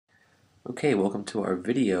Okay, welcome to our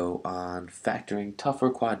video on factoring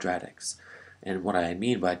tougher quadratics. And what I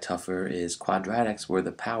mean by tougher is quadratics where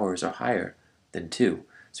the powers are higher than 2.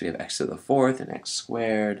 So we have x to the fourth and x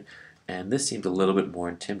squared, and this seems a little bit more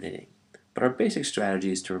intimidating. But our basic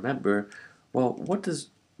strategy is to remember, well, what does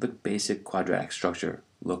the basic quadratic structure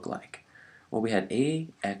look like? Well, we had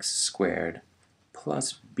ax squared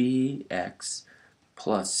plus bx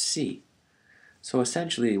plus c. So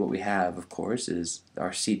essentially what we have, of course, is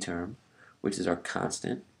our c term, which is our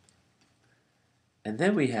constant. And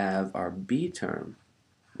then we have our b term,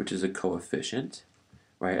 which is a coefficient,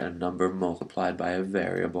 right? A number multiplied by a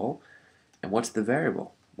variable. And what's the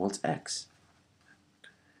variable? Well, it's x.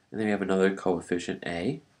 And then we have another coefficient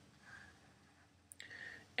a,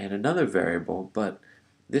 and another variable, but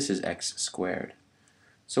this is x squared.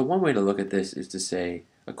 So one way to look at this is to say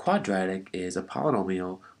a quadratic is a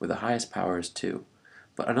polynomial where the highest power is 2.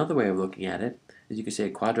 But another way of looking at it is you could say a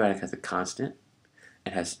quadratic has a constant.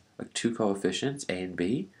 It has two coefficients, a and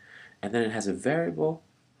b, and then it has a variable,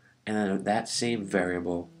 and then that same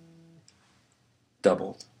variable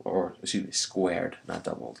doubled, or excuse me, squared, not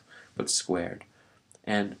doubled, but squared.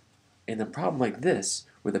 And in a problem like this,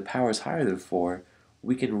 where the power is higher than 4,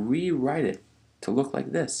 we can rewrite it to look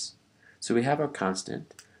like this. So we have our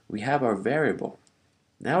constant, we have our variable.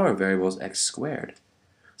 Now our variable is x squared.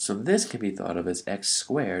 So this can be thought of as x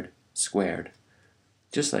squared squared.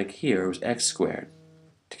 Just like here, it was x squared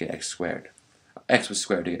to get x squared. X was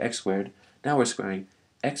squared to get x squared. Now we're squaring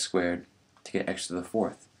x squared to get x to the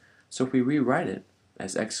fourth. So if we rewrite it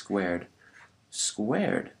as x squared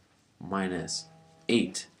squared minus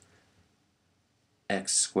 8x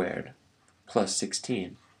squared plus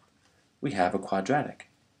 16, we have a quadratic.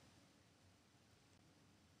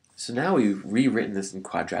 So now we've rewritten this in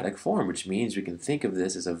quadratic form, which means we can think of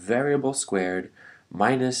this as a variable squared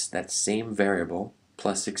minus that same variable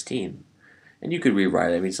plus 16. And you could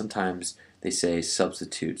rewrite it. I mean, sometimes they say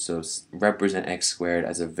substitute, so represent x squared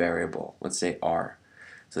as a variable. Let's say r.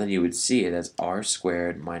 So then you would see it as r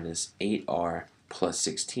squared minus 8r plus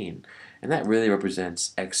 16. And that really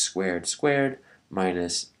represents x squared squared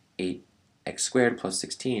minus 8x squared plus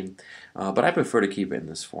 16. But I prefer to keep it in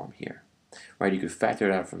this form here. Right? You could factor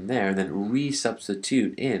it out from there and then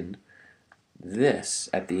resubstitute in this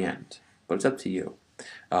at the end. But it's up to you.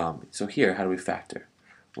 So here, how do we factor?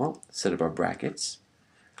 Well, set up our brackets.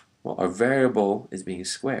 Well, our variable is being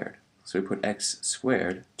squared, so we put x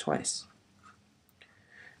squared twice.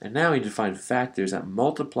 And now we need to find factors that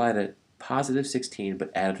multiply to positive 16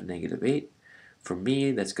 but add up to negative 8. For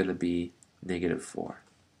me, that's going to be negative 4.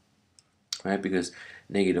 Right? Because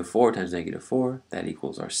negative 4 times negative 4, that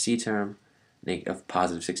equals our c term of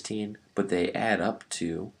positive 16, but they add up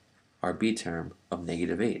to our b term of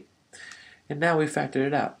negative 8. And now we factored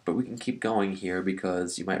it out, but we can keep going here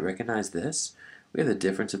because you might recognize this. We have the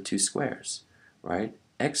difference of two squares, right?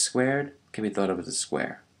 X squared can be thought of as a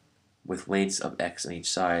square with lengths of x on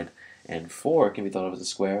each side, and 4 can be thought of as a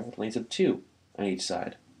square with lengths of 2 on each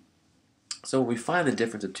side. So when we find the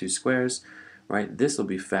difference of two squares, right, this will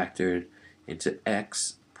be factored into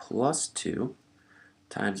x plus 2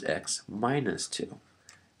 times x minus 2,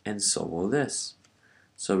 and so will this.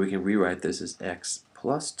 So we can rewrite this as x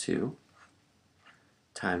plus 2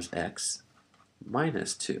 times x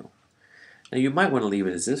minus 2. Now you might want to leave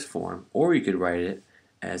it as this form, or you could write it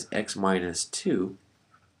as x minus 2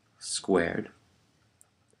 squared,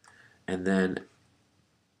 and then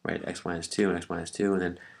x minus 2 and x minus 2, and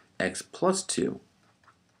then x plus 2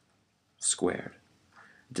 squared.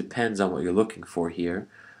 It depends on what you're looking for here,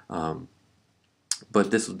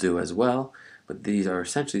 but this will do as well. But these are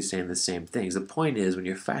essentially saying the same things. The point is, when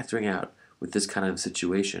you're factoring out with this kind of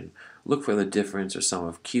situation, look for the difference or sum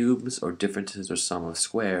of cubes or differences or sum of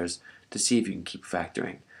squares to see if you can keep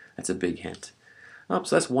factoring. That's a big hint. So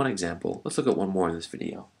that's one example. Let's look at one more in this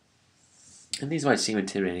video. And these might seem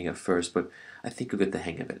intimidating at first, but I think you'll get the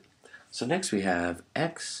hang of it. So next we have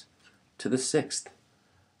x to the sixth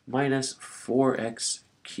minus 4x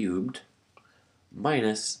cubed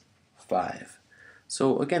minus 5.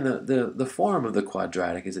 So again, the form of the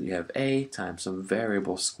quadratic is that you have a times some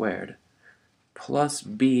variable squared plus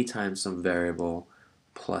b times some variable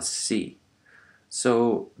plus c.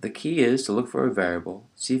 So the key is to look for a variable,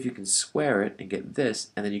 see if you can square it and get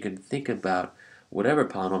this, and then you can think about whatever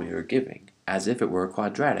polynomial you're giving as if it were a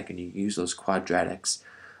quadratic, and you use those quadratics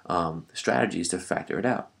strategies to factor it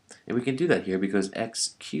out. And we can do that here because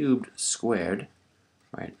x cubed squared,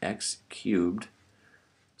 right, x cubed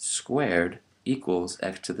squared equals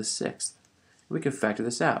x to the sixth. We can factor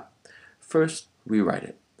this out. First, rewrite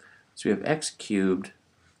it. So we have x cubed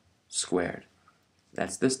squared.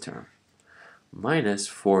 That's this term. minus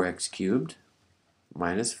 4x cubed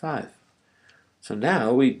minus 5. So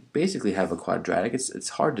now we basically have a quadratic. It's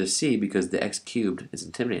hard to see because the x cubed is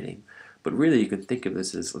intimidating, but really you can think of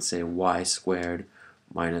this as, let's say, y squared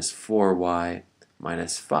minus 4y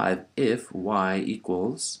minus 5 if y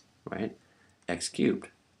equals, right, x cubed.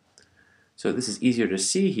 So this is easier to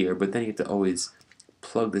see here, but then you have to always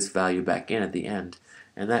plug this value back in at the end,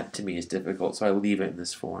 and that to me is difficult, so I leave it in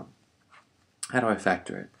this form. How do I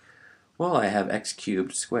factor it? Well, I have x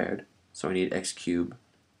cubed squared, so I need x cubed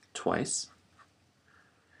twice.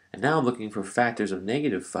 And now I'm looking for factors of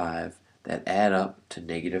negative 5 that add up to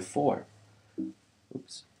negative 4.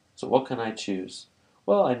 Oops. So what can I choose?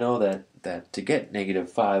 Well, I know that to get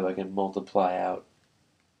negative 5, I can multiply out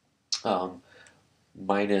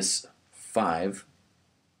minus 5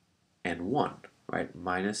 and 1, right?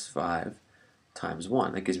 Minus 5 times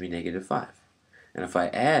 1, that gives me negative 5. And if I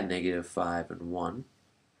add negative 5 and 1,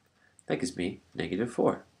 that gives me negative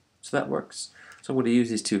 4. So that works. So I'm going to use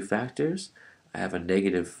these two factors. I have a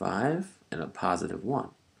negative 5 and a positive 1.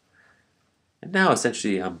 And now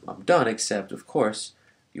essentially I'm done, except of course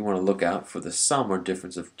you want to look out for the sum or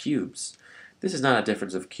difference of cubes. This is not a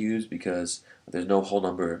difference of cubes because there's no whole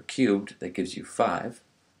number cubed that gives you 5,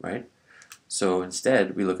 right? So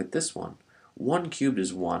instead we look at this one. 1 cubed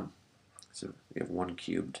is 1, so we have 1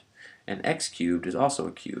 cubed. And x cubed is also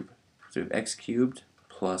a cube. So we have x cubed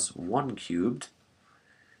plus 1 cubed.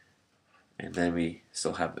 And then we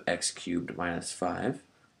still have x cubed minus 5.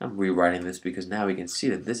 I'm rewriting this because now we can see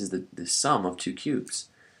that this is the sum of two cubes.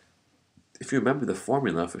 If you remember the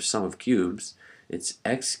formula for sum of cubes, it's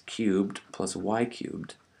x cubed plus y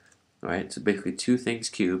cubed. Right? So basically two things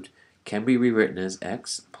cubed can be rewritten as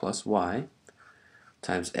x plus y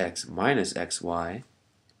times x minus xy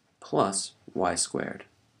plus y squared.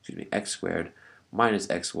 Excuse me, x squared minus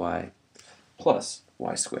xy plus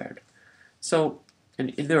y squared. So,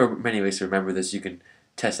 and there are many ways to remember this. You can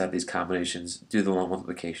test out these combinations, do the long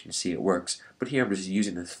multiplication, see it works. But here I'm just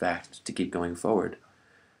using this fact to keep going forward.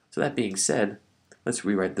 So that being said, let's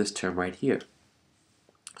rewrite this term right here.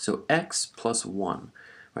 So x plus 1,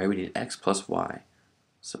 right? We need x plus y.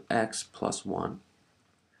 So x plus 1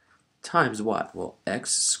 times what? Well,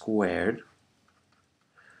 x squared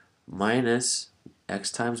minus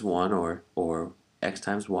x times 1 or x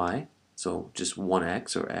times y. So just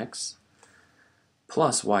 1x or x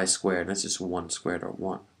plus y squared, that's just 1 squared or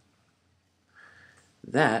 1.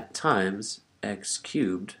 That times x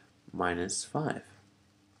cubed minus 5.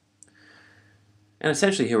 And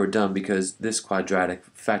essentially here we're done because this quadratic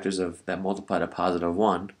factors of that multiply to positive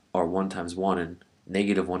 1 are 1 times 1 and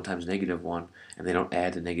negative 1 times negative 1, and they don't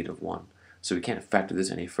add to negative 1. So we can't factor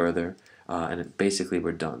this any further, and basically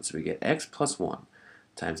we're done. So we get x plus 1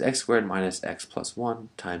 times x squared minus x plus 1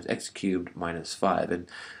 times x cubed minus 5. And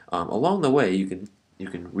along the way you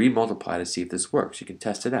can re-multiply to see if this works. You can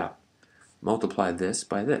test it out. Multiply this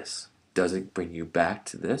by this. Does it bring you back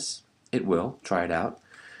to this? It will. Try it out.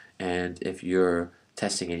 And if you're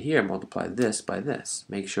testing it here, multiply this by this.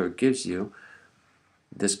 Make sure it gives you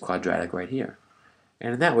this quadratic right here.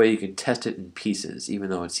 And in that way you can test it in pieces, even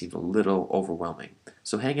though it seems a little overwhelming.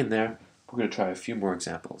 So hang in there. We're going to try a few more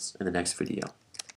examples in the next video.